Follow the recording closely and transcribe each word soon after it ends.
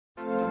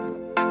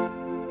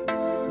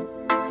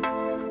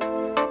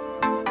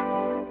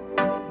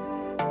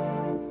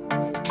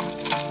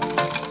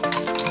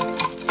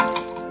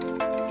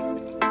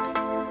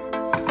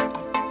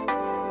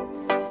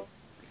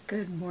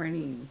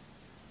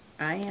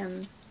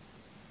am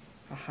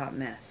a hot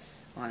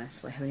mess,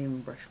 honestly. I haven't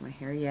even brushed my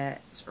hair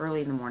yet. It's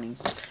early in the morning.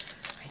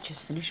 I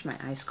just finished my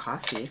iced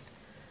coffee.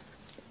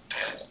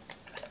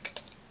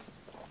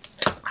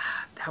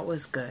 That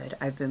was good.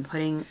 I've been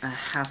putting a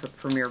half a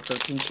Premier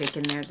protein shake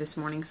in there this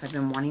morning because I've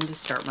been wanting to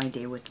start my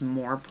day with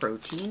more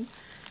protein.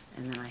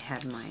 And then I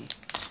had my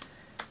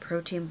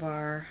protein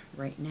bar.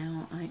 Right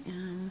now I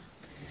am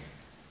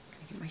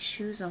going to get my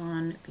shoes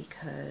on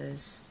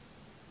because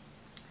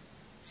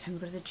it's time to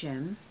go to the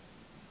gym.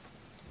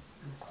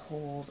 I'm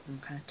cold.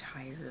 I'm kind of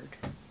tired.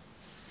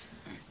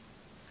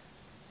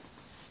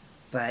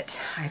 But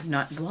I have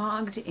not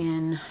vlogged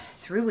in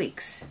 3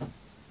 weeks.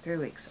 3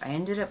 weeks. I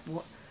ended up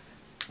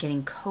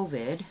getting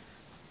COVID,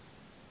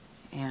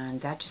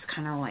 and that just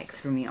kind of like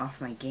threw me off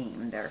my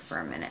game there for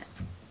a minute.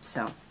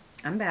 So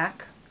I'm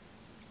back,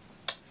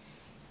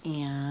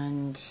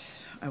 and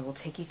I will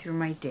take you through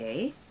my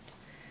day.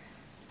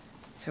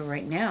 So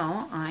right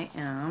now I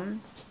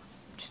am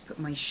just put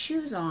my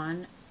shoes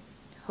on,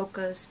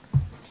 Hoka's,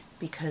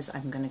 because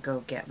I'm gonna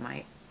go get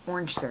my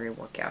Orange Theory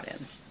workout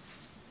in.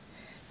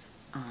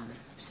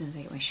 As soon as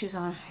I get my shoes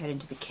on, head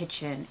into the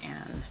kitchen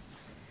and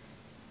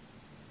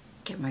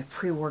get my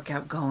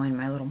pre-workout going,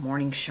 my little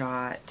morning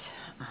shot.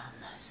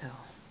 So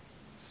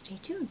stay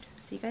tuned.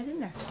 See you guys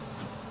in there.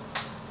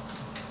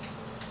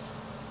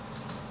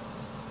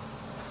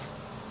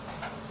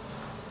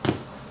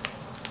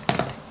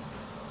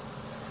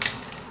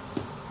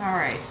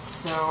 Alright,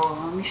 so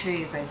let me show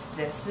you guys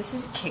this. This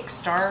is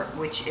Kickstart,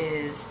 which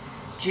is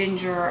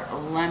ginger,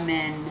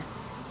 lemon,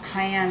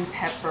 cayenne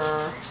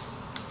pepper,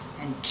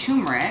 and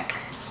turmeric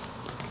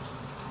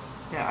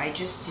that I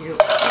just do,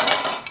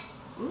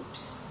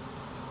 oops,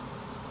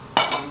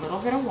 a little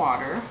bit of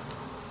water.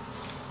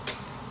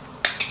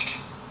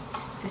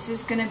 This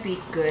is going to be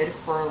good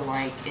for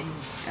like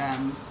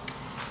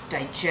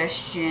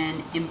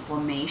digestion,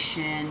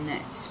 inflammation,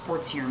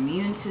 supports your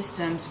immune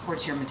system,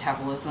 supports your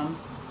metabolism.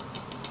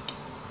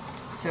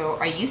 So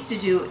I used to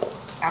do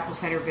apple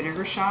cider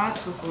vinegar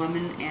shots with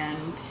lemon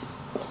and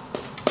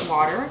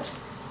water,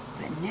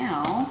 but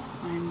now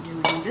I'm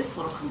doing this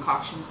little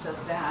concoction so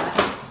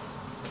that,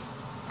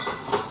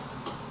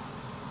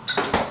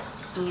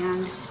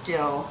 and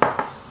still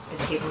a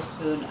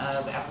tablespoon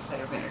of apple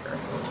cider vinegar.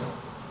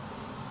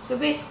 So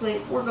basically,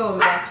 we're going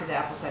back to the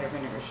apple cider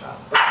vinegar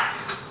shots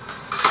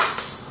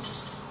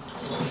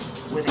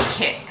with a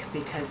kick,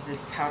 because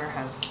this powder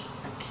has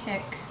a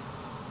kick.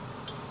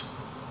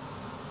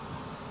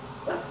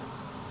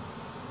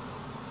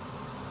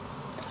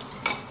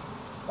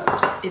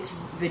 It's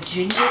the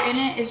ginger in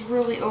it is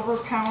really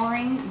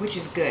overpowering, which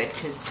is good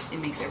because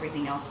it makes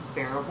everything else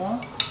bearable.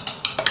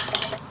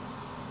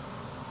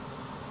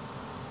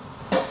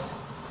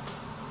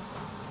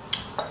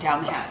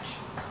 Down the hatch.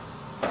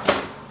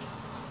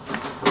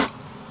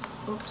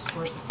 Oops,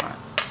 where's the front?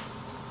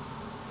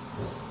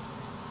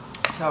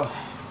 So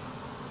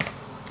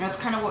that's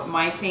kind of what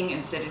my thing.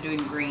 Instead of doing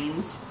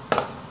greens,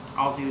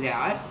 I'll do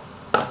that.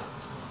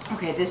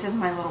 Okay, this is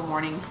my little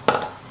morning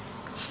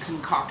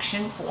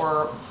concoction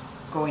for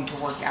going to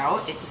work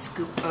out. It's a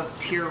scoop of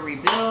Pure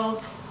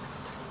Rebuild.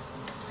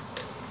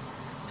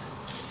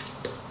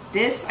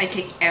 This I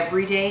take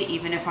every day,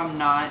 even if I'm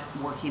not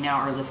working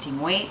out or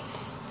lifting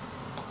weights,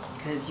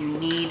 because you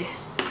need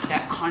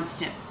that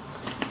constant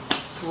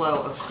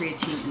flow of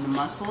creatine in the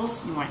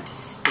muscles. You want it to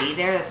stay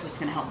there. That's what's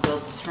going to help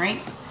build the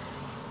strength.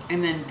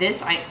 And then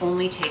this I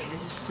only take,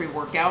 this is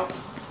pre-workout.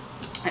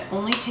 I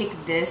only take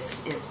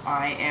this if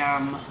I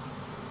am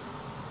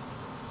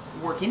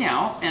working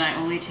out, and I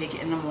only take it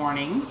in the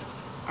morning.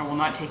 I will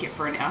not take it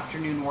for an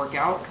afternoon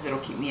workout because it'll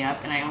keep me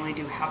up, and I only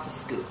do half a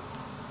scoop.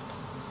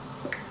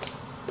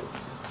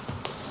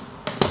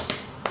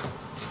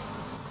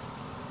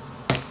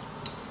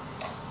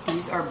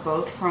 These are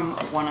both from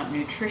One Up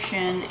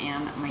Nutrition,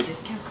 and my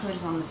discount code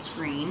is on the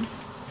screen.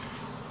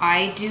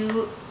 I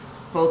do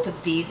both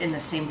of these in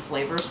the same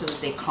flavor so that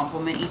they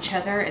complement each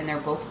other, and they're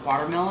both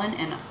watermelon,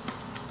 and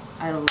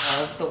I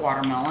love the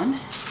watermelon.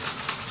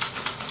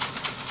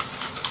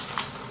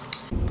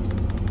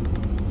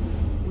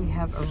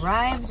 Have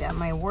arrived at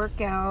my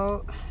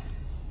workout.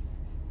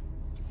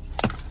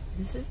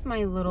 This is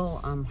my little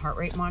heart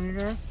rate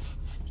monitor.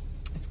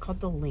 It's called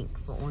the Link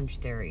for Orange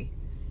Theory,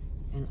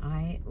 and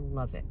I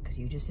love it because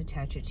you just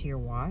attach it to your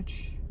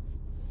watch,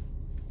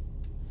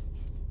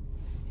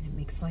 and it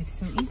makes life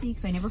so easy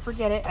because I never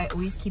forget it. I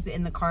always keep it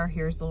in the car.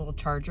 Here's the little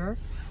charger,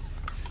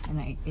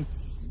 and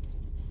it's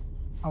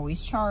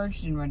always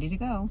charged and ready to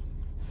go.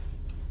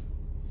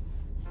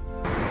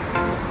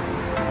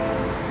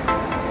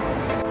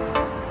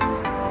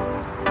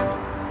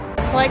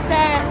 Like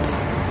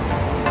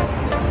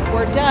that,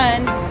 we're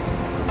done.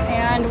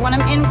 And when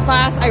I'm in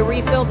class, I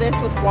refill this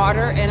with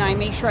water, and I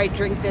make sure I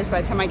drink this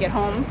by the time I get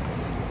home.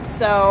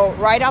 So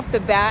right off the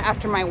bat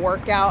after my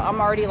workout,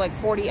 I'm already like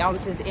 40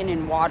 ounces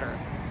in water.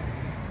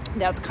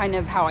 That's kind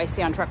of how I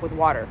stay on track with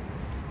water.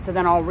 So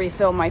then I'll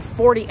refill my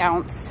 40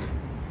 ounce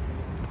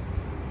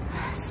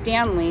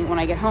Stanley when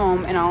I get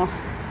home, and I'll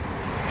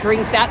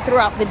drink that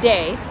throughout the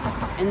day.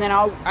 and then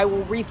I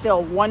will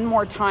refill one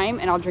more time,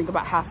 and I'll drink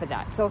about half of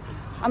that. So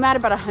I'm at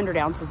about 100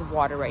 ounces of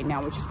water right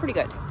now, which is pretty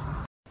good.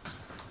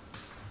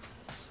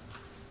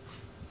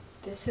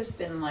 This has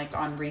been like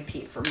on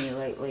repeat for me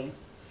lately.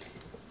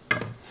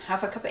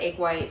 Half a cup of egg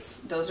whites.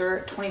 Those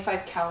are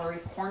 25 calorie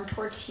corn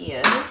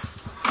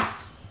tortillas.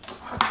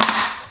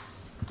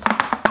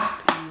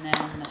 And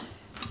then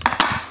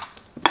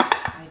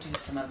I do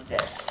some of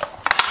this.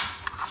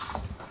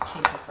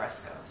 Queso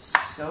fresco.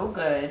 So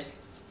good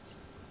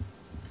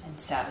and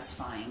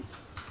satisfying.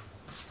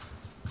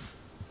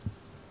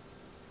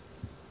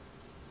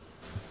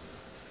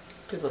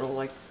 Do little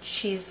like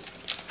cheese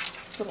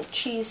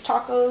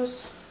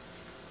tacos.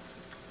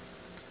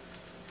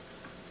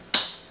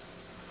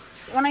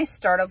 When I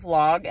start a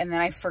vlog and then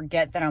I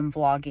forget that I'm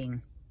vlogging,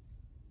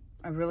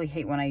 I really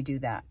hate when I do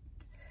that.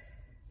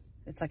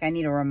 It's like I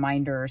need a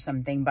reminder or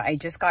something, but I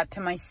just got to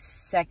my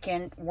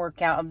second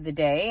workout of the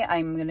day.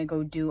 I'm going to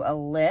go do a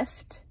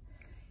lift,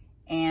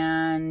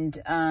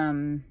 and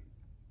I'm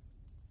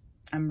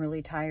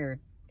really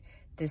tired.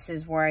 This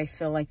is where I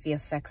feel like the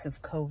effects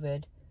of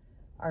COVID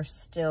are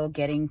still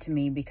getting to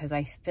me, because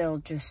I feel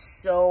just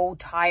so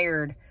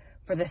tired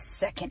for the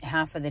second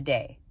half of the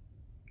day.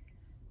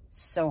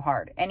 So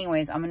hard.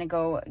 Anyways, I'm gonna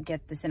go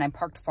get this in. I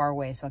parked far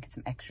away so I get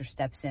some extra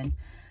steps in. I'm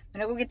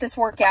gonna go get this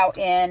workout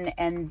in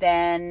and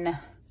then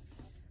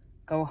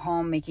go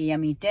home, make a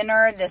yummy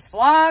dinner. This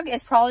vlog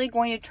is probably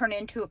going to turn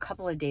into a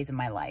couple of days of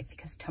my life,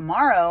 because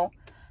tomorrow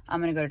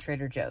I'm gonna go to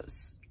Trader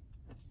Joe's.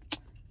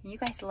 You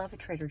guys love a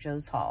Trader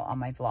Joe's haul on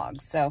my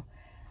vlogs, so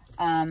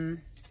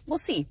we'll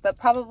see, but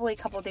probably a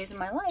couple of days of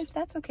my life.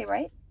 That's okay,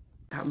 right?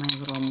 Got my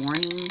little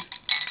morning.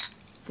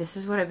 This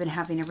is what I've been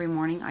having every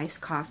morning, iced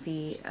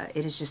coffee.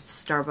 It is just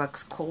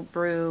Starbucks cold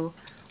brew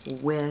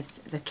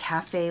with the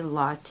cafe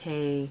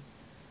latte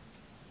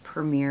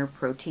premier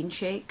protein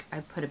shake.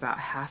 I put about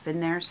half in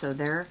there, so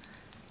there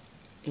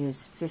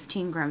is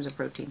 15 grams of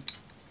protein.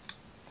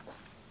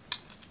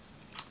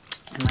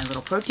 And my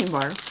little protein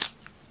bar,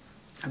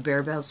 a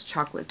Bear Bell's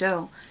chocolate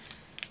dough.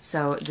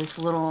 So this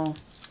little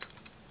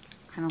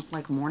kind of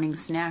like morning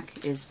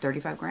snack is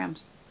 35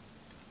 grams.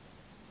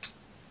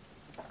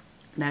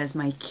 That is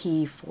my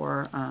key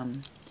for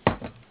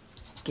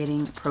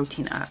getting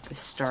protein up, is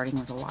starting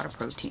with a lot of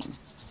protein.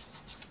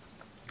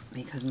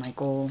 Because my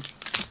goal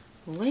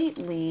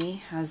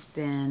lately has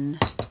been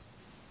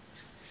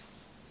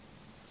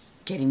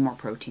getting more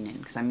protein in,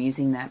 because I'm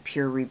using that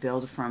Pure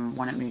Rebuild from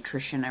One Up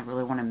Nutrition. I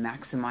really want to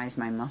maximize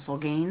my muscle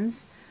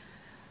gains.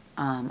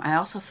 I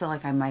also feel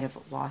like I might have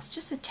lost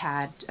just a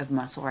tad of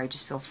muscle, or I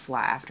just feel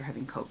flat after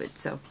having COVID.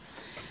 So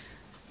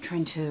I'm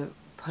trying to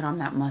put on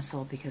that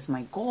muscle, because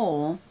my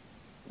goal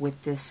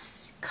with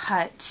this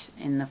cut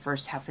in the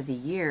first half of the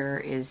year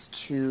is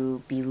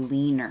to be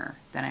leaner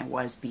than I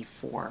was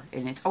before.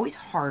 And it's always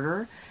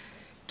harder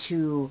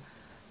to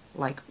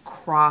like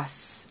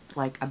cross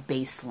like a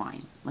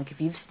baseline. Like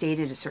if you've stayed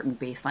at a certain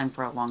baseline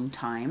for a long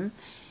time,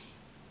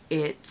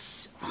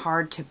 it's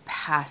hard to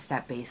pass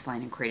that baseline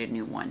and create a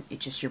new one.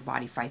 It's just your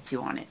body fights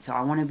you on it. So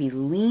I want to be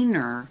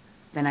leaner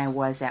than I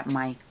was at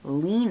my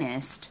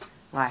leanest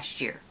last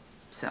year.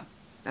 So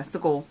that's the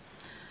goal.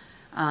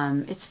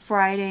 It's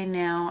Friday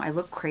now. I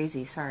look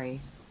crazy, sorry.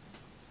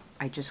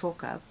 I just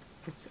woke up.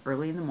 It's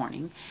early in the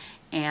morning,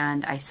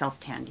 and I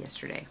self-tanned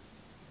yesterday.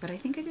 But I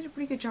think I did a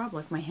pretty good job.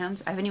 Like my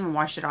hands, I haven't even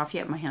washed it off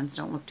yet. My hands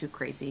don't look too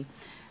crazy.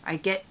 I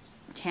get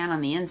tan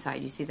on the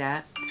inside, you see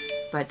that?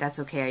 But that's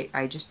okay.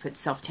 I just put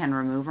self-tan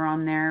remover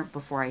on there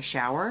before I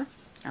shower.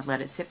 I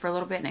let it sit for a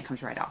little bit, and it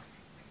comes right off.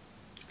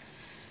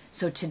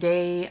 So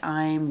today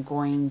I'm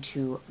going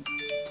to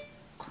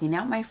clean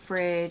out my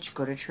fridge,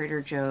 go to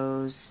Trader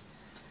Joe's,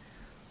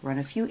 run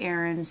a few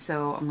errands.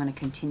 So I'm going to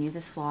continue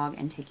this vlog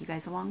and take you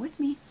guys along with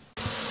me.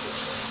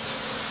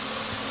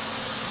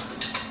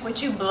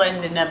 What you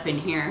blending up in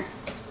here?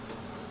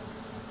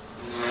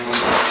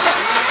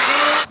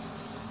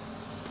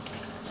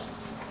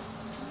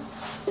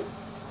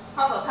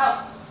 Hello,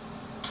 house.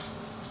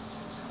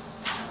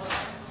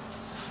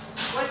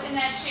 What's in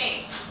that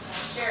shake?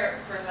 I'll share it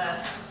for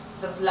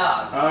the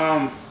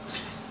vlog.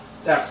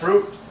 That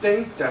fruit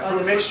thing, that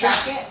fruit mixture.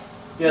 Fruit packet?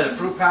 Yeah, the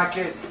fruit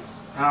packet.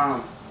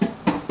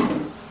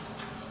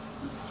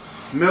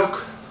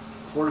 Milk,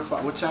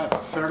 fortified. What's that?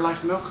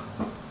 Fairlife milk.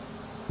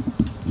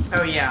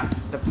 Oh yeah,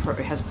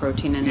 it has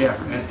protein in it.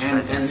 Yeah,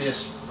 and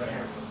this right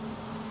here.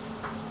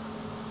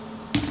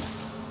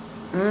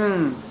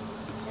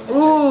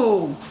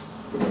 Ooh.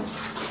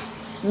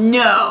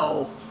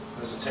 No.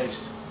 How does it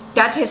taste?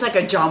 That tastes like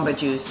a Jamba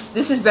Juice.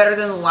 This is better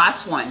than the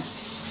last one.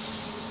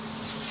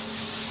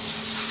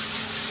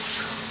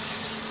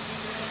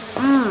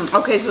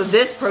 Okay, so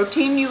this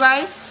protein, you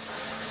guys,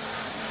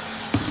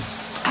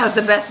 has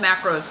the best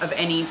macros of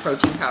any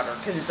protein powder,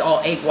 because it's all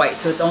egg white.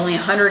 So it's only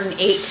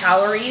 108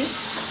 calories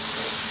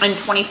and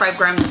 25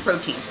 grams of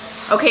protein.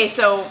 Okay,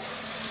 so,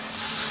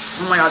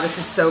 oh my god, this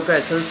is so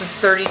good. So this is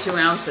 32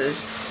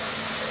 ounces.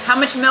 How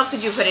much milk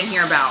did you put in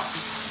here about?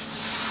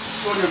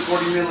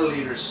 240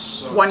 milliliters.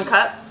 So 1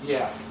 cup?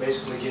 Yeah,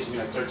 basically gives me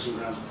like 13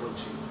 grams of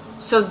protein.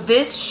 So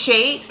this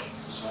shake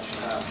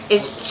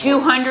is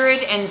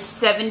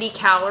 270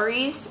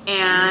 calories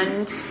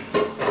and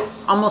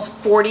almost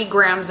 40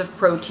 grams of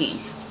protein.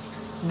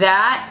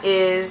 That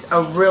is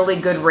a really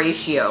good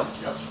ratio.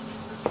 Yep.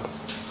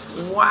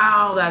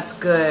 Wow, that's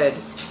good.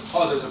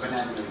 Oh, there's a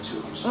banana there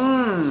too. I'm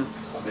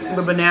sorry.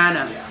 The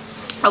banana. Yeah.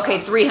 Okay,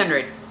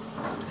 300.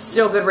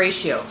 Still good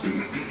ratio.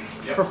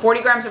 Yep. For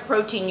 40 grams of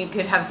protein, you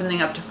could have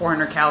something up to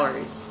 400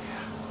 calories.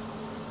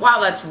 Wow,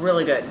 that's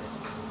really good.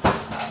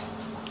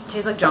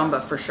 Tastes like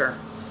jamba for sure.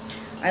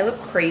 I look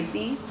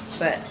crazy,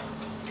 but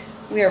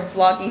we are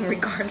vlogging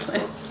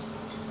regardless.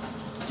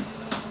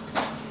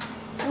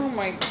 Oh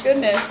my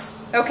goodness.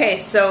 Okay,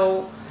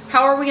 so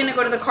how are we going to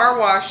go to the car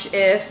wash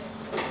if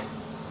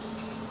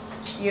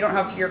you don't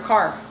have your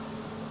car?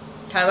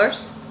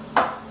 Tyler's?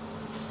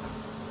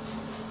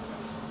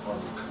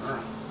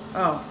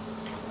 Oh.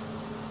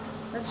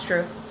 That's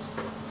true.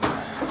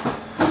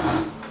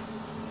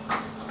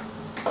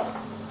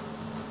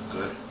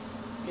 Good.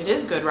 It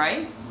is good,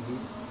 right? Mm-hmm.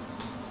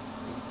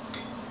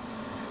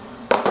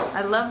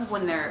 I love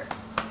when they're...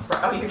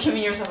 Oh, you're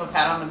giving yourself a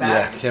pat on the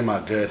back? Yeah, came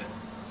out good.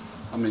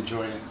 I'm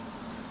enjoying it.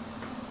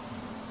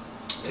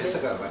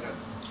 Tastes like a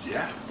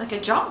yeah. Like a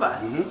jamba.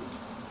 Mm-hmm.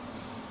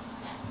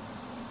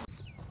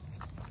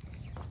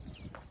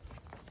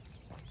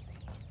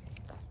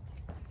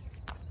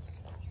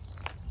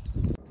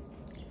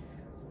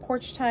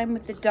 Porch time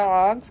with the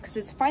dogs because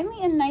it's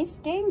finally a nice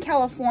day in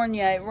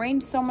California. It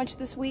rained so much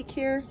this week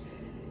here.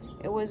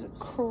 It was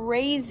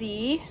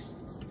crazy.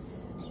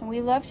 And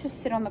we love to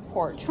sit on the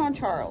porch, huh,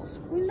 Charles?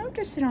 We love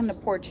to sit on the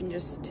porch and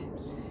just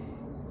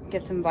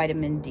get some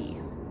vitamin D.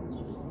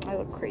 I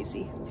look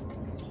crazy.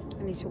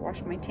 I need to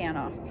wash my tan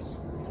off.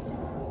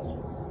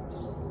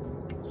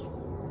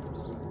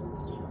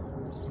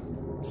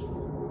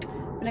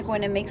 I'm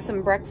going to make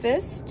some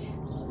breakfast,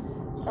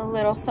 a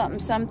little something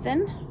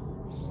something.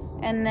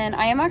 And then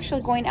I am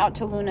actually going out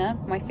to Luna,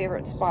 my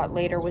favorite spot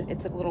later.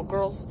 It's a little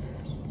girls'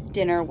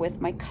 dinner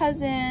with my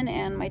cousin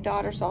and my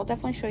daughter. So I'll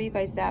definitely show you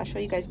guys that, show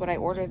you guys what I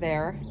order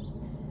there.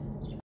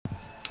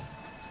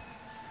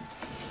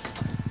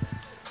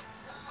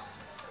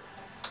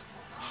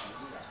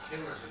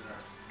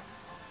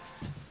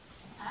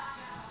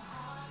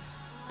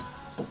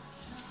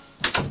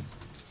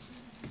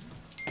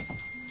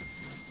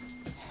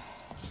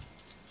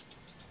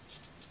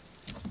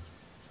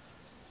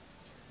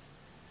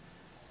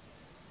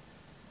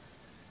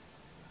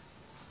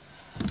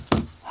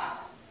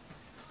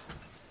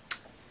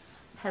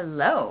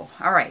 Hello.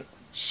 All right.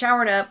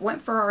 Showered up,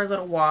 went for our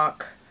little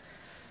walk,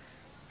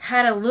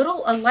 had a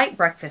light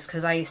breakfast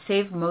because I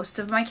saved most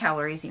of my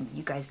calories.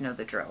 You guys know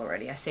the drill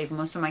already. I save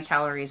most of my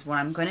calories when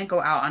I'm going to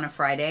go out on a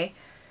Friday.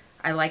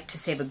 I like to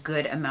save a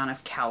good amount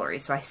of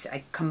calories. So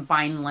I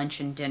combine lunch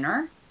and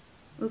dinner.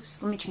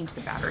 Oops, let me change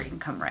the battery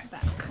and come right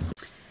back.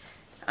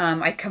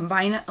 I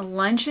combine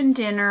lunch and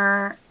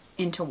dinner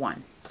into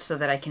one so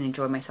that I can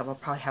enjoy myself. I'll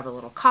probably have a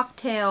little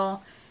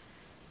cocktail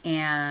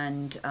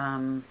and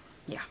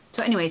yeah.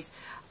 So anyways,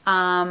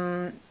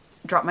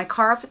 drop my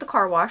car off at the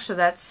car wash. So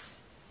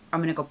I'm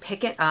going to go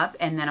pick it up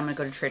and then I'm going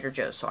to go to Trader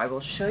Joe's. So I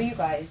will show you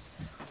guys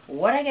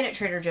what I get at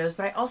Trader Joe's,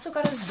 but I also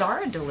got a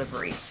Zara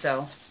delivery.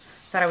 So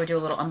thought I would do a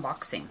little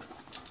unboxing.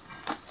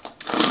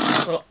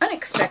 A little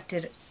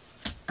unexpected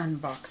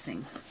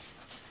unboxing.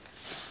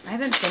 I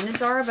haven't been to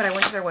Zara, but I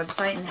went to their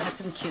website and had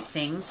some cute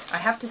things. I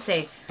have to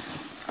say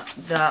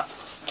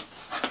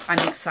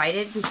I'm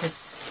excited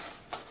because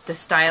the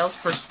styles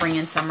for spring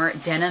and summer,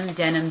 denim,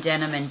 denim,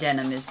 denim, and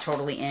denim is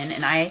totally in.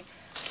 And I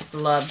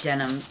love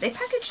denim. They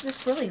packaged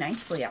this really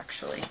nicely,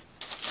 actually.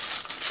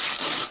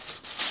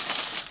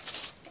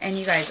 And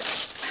you guys,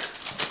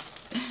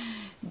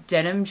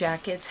 denim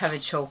jackets have a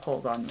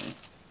chokehold on me.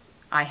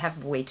 I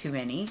have way too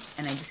many,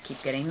 and I just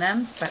keep getting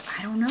them. But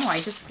I don't know. I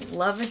just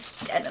love a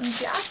denim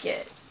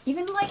jacket.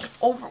 Even like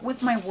over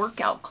with my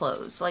workout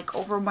clothes. Like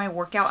over my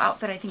workout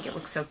outfit, I think it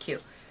looks so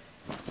cute.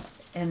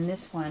 And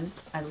this one,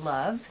 I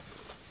love.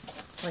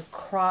 It's like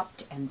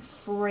cropped and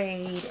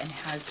frayed and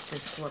has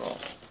this little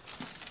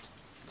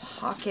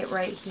pocket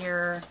right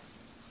here.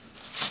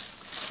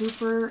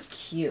 Super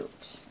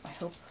cute. I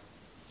hope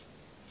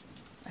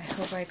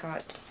I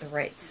got the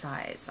right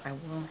size. I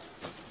will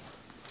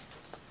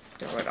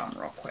throw it on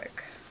real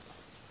quick.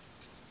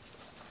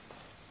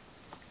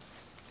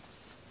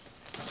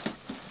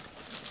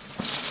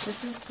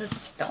 This is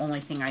the only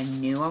thing I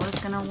knew I was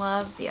gonna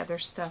love. The other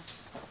stuff,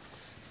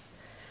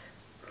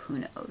 who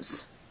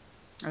knows?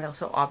 I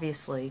also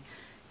obviously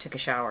took a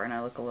shower and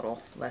I look a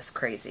little less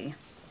crazy.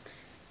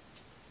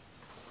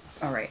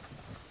 Alright.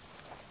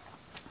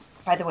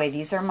 By the way,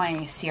 these are my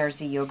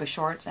CRZ Yoga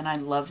shorts and I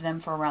love them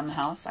for around the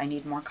house. I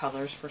need more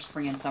colors for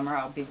spring and summer.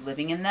 I'll be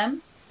living in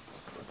them.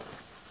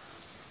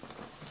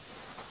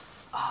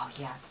 Oh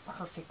yeah, it's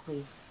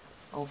perfectly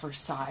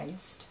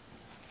oversized.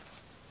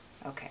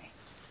 Okay.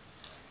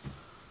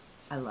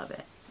 I love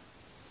it.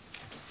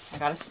 I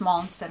got a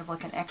small instead of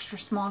like an extra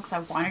small because I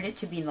wanted it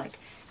to be like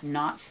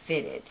not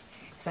fitted.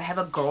 Because I have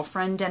a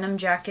girlfriend denim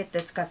jacket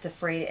that's got the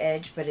frayed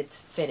edge, but it's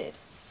fitted.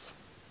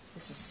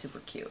 This is super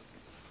cute.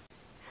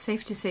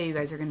 safe to say you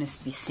guys are going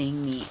to be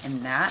seeing me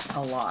in that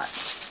a lot.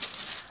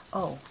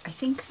 Oh, I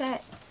think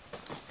that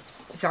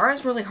Zara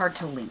is really hard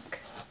to link.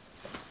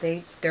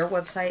 Their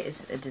website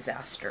is a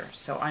disaster.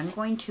 So I'm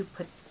going to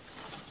put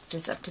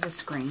this up to the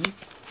screen.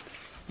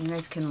 You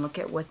guys can look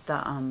at what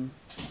the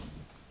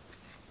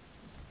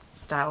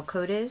style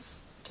code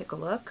is. Take a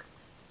look.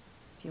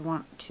 If you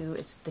want to,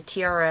 it's the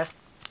TRF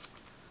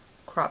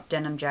crop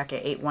denim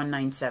jacket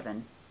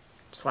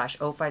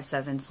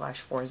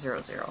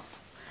 8197/057/400.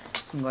 You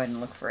can go ahead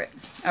and look for it.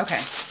 Okay.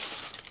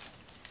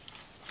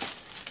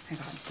 I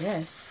got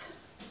this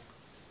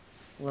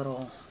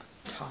little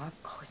top.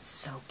 Oh, it's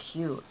so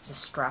cute. It's a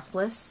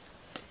strapless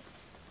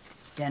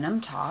denim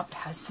top.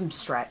 Has some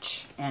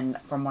stretch, and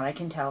from what I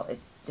can tell,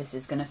 this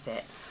is gonna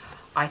fit.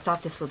 I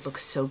thought this would look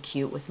so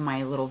cute with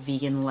my little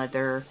vegan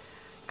leather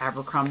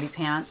Abercrombie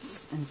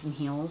pants and some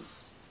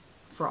heels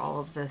for all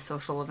of the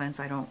social events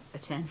I don't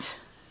attend.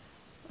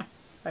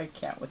 I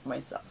can't with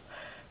myself,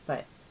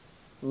 but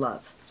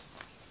love.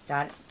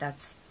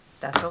 That's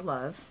a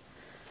love.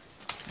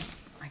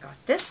 I got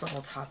this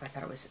little top. I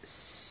thought it was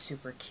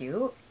super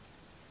cute.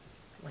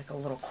 Like a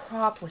little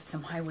crop with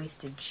some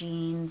high-waisted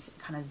jeans,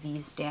 kind of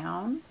V's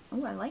down.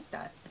 Oh, I like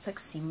that. It's like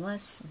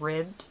seamless,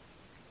 ribbed.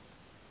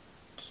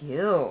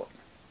 Cute.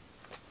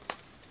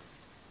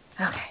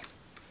 Okay.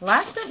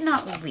 Last but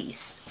not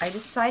least, I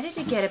decided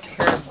to get a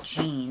pair of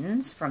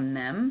jeans from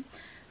them.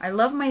 I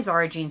love my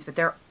Zara jeans, but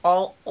they're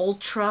all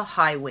ultra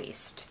high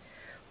waist,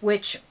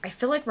 which I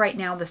feel like right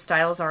now the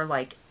styles are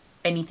like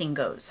anything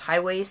goes.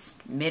 High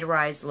waist,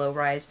 mid-rise,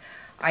 low-rise.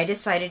 I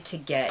decided to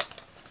get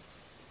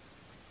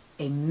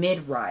a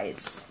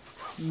mid-rise,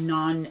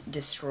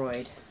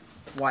 non-destroyed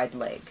wide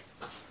leg.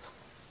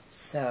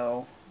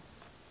 So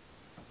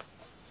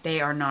they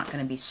are not going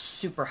to be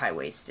super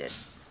high-waisted.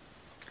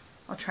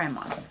 I'll try them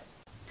on.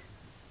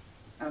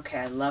 Okay,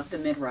 I love the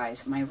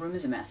mid-rise. My room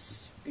is a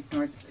mess.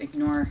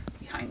 Ignore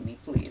behind me,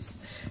 please.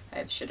 I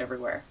have shit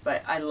everywhere.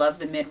 But I love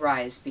the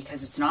mid-rise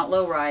because it's not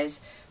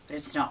low-rise, but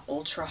it's not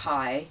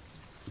ultra-high.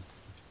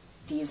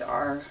 These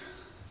are,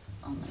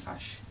 oh my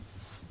gosh,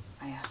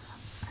 I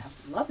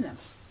love them.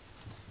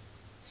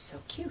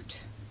 So cute.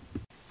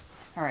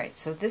 Alright,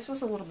 so this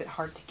was a little bit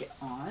hard to get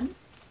on.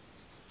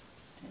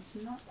 It's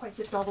not quite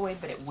zipped all the way,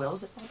 but it will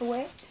zip all the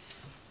way.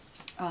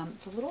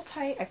 It's a little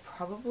tight. I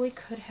probably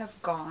could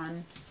have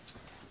gone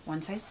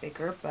one size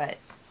bigger, but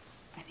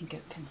I think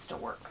it can still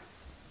work.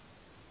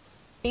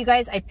 You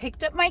guys, I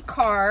picked up my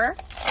car,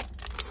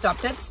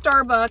 stopped at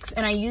Starbucks,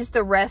 and I used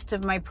the rest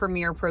of my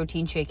Premier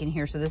protein shake in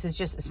here. So this is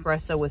just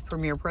espresso with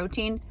Premier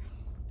protein.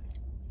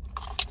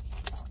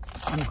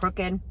 I'm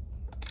crooked.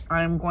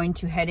 I'm going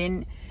to head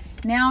in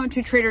now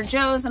to Trader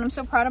Joe's, and I'm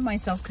so proud of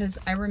myself because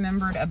I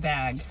remembered a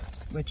bag,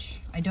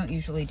 which I don't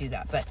usually do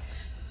that. But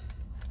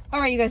all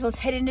right, you guys, let's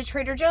head into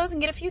Trader Joe's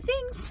and get a few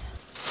things.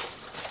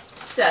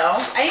 So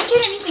I didn't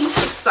get anything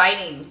too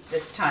exciting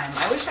this time.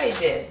 I wish I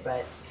did,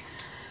 but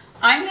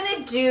I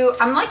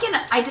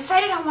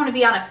decided I want to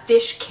be on a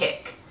fish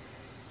kick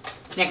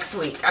next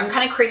week. I'm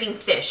kind of craving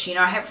fish. You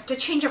know, I have to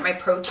change up my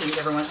proteins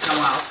every once in a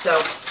while.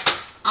 So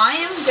I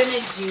am going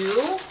to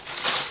do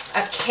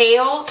a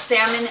kale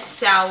salmon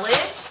salad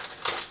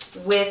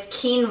with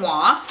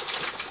quinoa.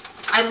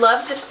 I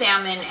love the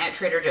salmon at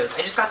Trader Joe's.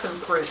 I just got some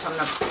fruit, so I'm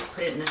going to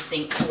put it in the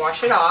sink to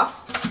wash it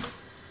off.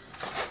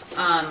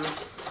 Got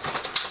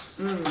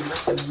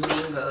some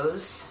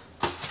mangoes.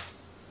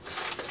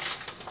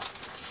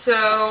 So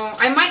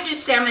I might do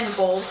salmon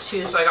bowls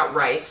too, so I got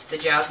rice, the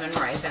jasmine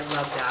rice. I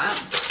love that.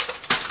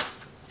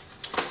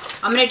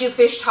 I'm going to do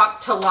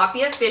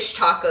tilapia fish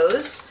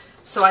tacos.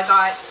 So I'm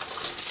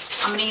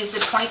going to use the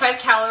 25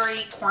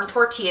 calorie corn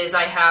tortillas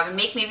I have and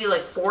make maybe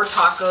like 4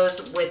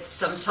 tacos with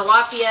some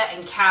tilapia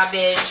and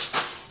cabbage.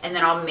 And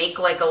then I'll make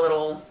like a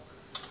little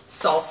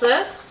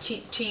salsa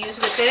to use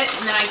with it.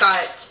 And then I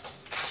got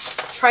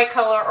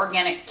tricolor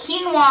organic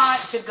quinoa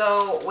to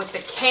go with the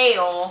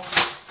kale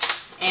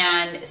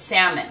and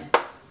salmon.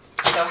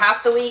 So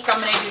half the week I'm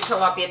going to do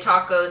tilapia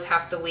tacos.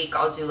 Half the week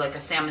I'll do like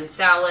a salmon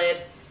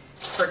salad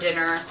for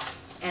dinner.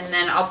 And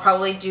then I'll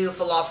probably do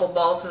falafel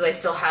balls because I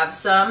still have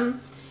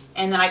some.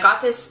 And then I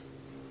got this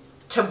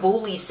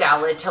tabbouleh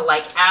salad to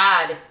like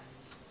add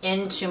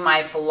into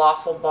my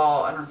falafel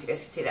ball. I don't know if you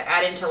guys can see that.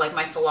 Add into like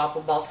my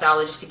falafel ball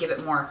salad just to give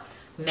it more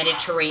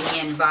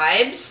Mediterranean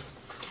vibes.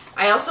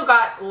 I also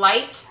got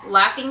light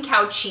Laughing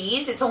Cow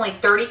cheese. It's only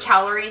 30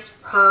 calories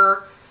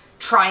per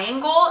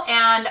triangle.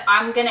 And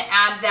I'm going to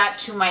add that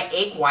to my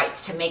egg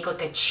whites to make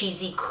like a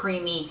cheesy,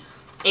 creamy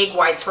egg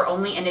whites for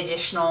only an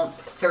additional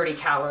 30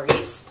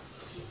 calories.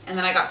 And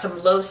then I got some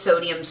low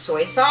sodium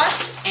soy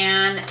sauce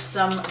and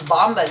some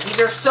bombas. These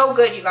are so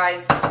good, you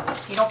guys.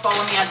 If you don't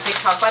follow me on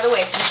TikTok, by the way,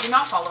 if you do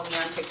not follow me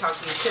on TikTok,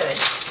 you should.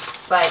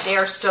 But they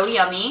are so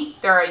yummy.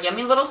 They're a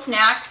yummy little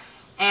snack.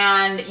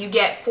 And you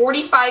get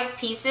 45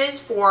 pieces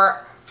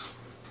for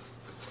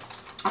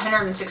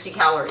 160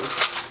 calories.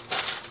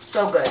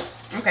 So good.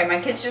 Okay, my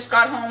kids just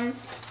got home,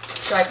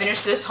 so I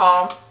finished this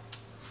haul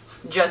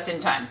just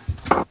in time.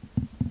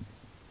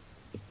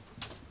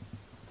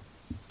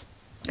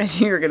 I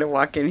knew you were going to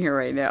walk in here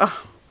right now.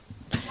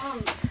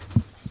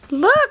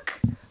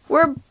 Look,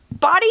 we're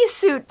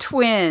bodysuit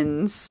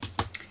twins.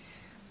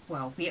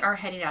 Well, we are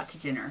headed out to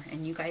dinner,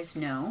 and you guys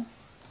know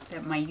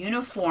that my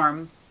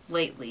uniform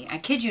lately, I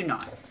kid you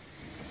not,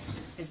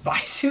 is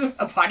bodysuit,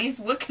 a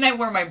bodysuit. What can I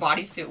wear my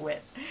bodysuit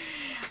with?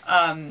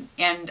 And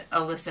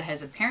Alyssa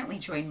has apparently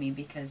joined me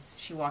because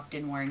she walked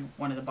in wearing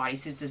one of the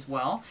bodysuits as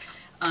well.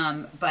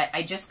 But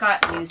I just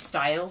got new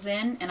styles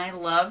in, and I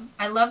love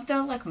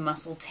the like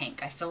muscle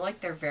tank. I feel like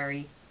they're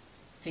very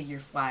figure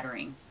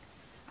flattering.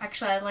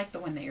 Actually, I like the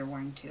one that you're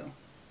wearing too.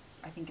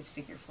 I think it's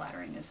figure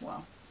flattering as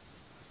well.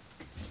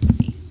 Let's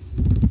see.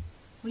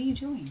 What are you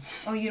doing?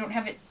 Oh, you don't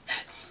have it.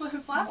 So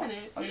I'm flapping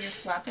it. Oh, you're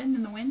flapping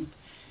in the wind?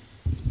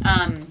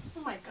 Oh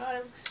my god, I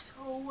look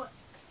so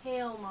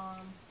pale, Mom.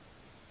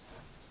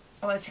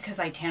 Oh, it's because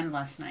I tanned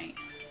last night.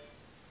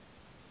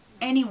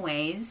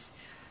 Anyways,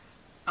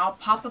 I'll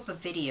pop up a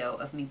video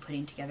of me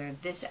putting together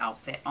this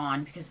outfit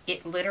on because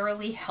it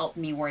literally helped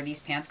me wear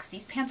these pants because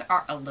these pants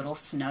are a little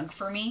snug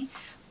for me.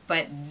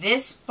 But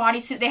this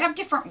bodysuit, they have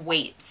different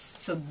weights.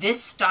 So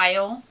this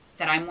style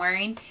that I'm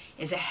wearing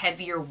is a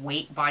heavier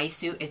weight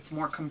bodysuit. It's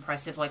more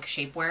compressive like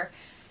shapewear.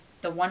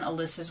 The one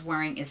Alyssa's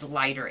wearing is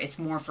lighter. It's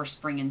more for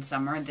spring and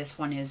summer. This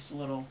one is a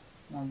little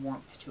more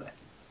warmth to it.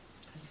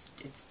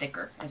 It's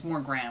thicker. It has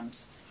more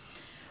grams.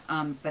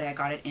 But I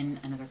got it in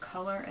another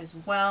color as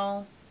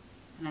well.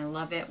 And I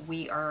love it.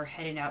 We are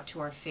headed out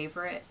to our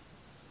favorite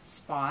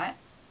spot,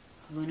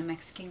 Luna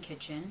Mexican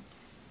Kitchen.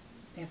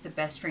 They have the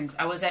best drinks.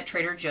 I was at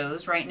Trader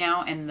Joe's right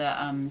now, and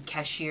the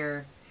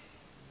cashier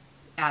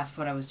asked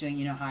what I was doing.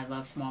 You know how I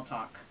love small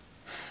talk.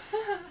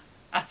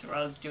 That's what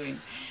I was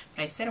doing.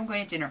 But I said, I'm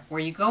going to dinner. Where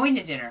are you going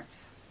to dinner?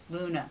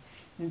 Luna.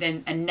 And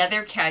then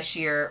another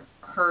cashier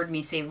heard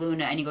me say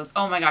Luna, and he goes,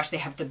 oh my gosh, they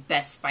have the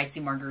best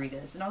spicy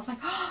margaritas. And I was like,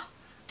 oh,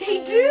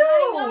 they do!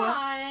 Oh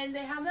my god,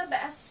 they have the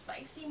best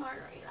spicy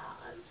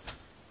margaritas.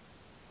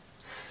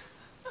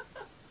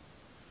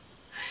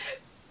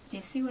 Do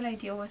you see what I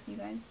deal with, you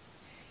guys?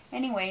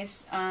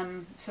 Anyways,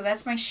 so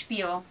that's my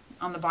spiel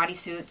on the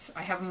bodysuits.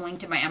 I have them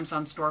linked in my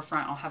Amazon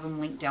storefront. I'll have them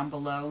linked down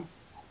below.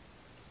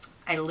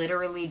 I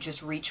literally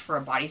just reach for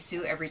a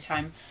bodysuit every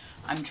time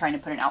I'm trying to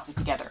put an outfit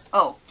together.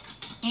 Oh,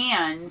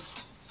 and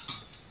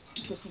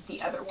this is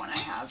the other one I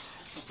have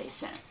that they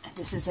sent.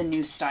 This is a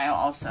new style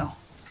also.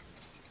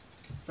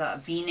 The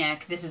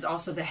V-neck. This is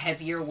also the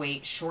heavier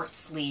weight, short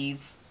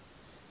sleeve.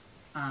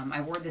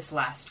 I wore this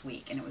last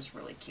week and it was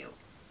really cute.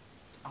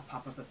 I'll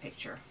pop up a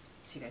picture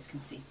so you guys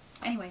can see.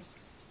 Anyways.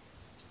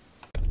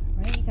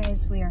 Alright, you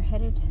guys, we are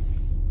headed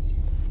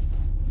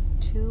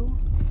to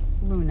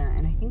Luna,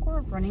 and I think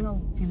we're running a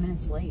few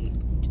minutes late,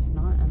 which is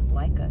not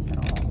unlike us at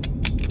all.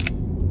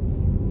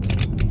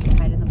 Say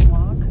hi to the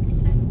vlog.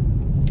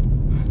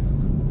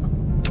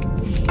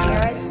 We're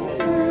at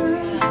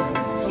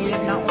dinner. We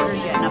have not ordered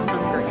yet, and I'm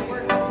hungry.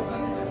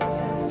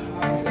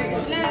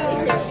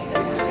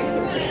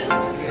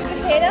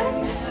 Potato?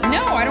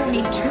 No, I don't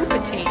need 2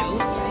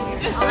 potatoes.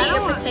 I'll eat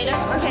your potato.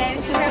 Okay.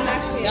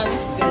 That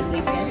looks good,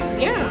 Lisa.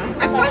 Yeah.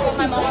 I thought what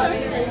my mom was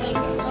going to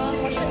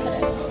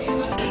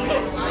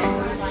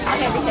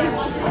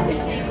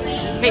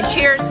Okay,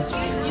 cheers.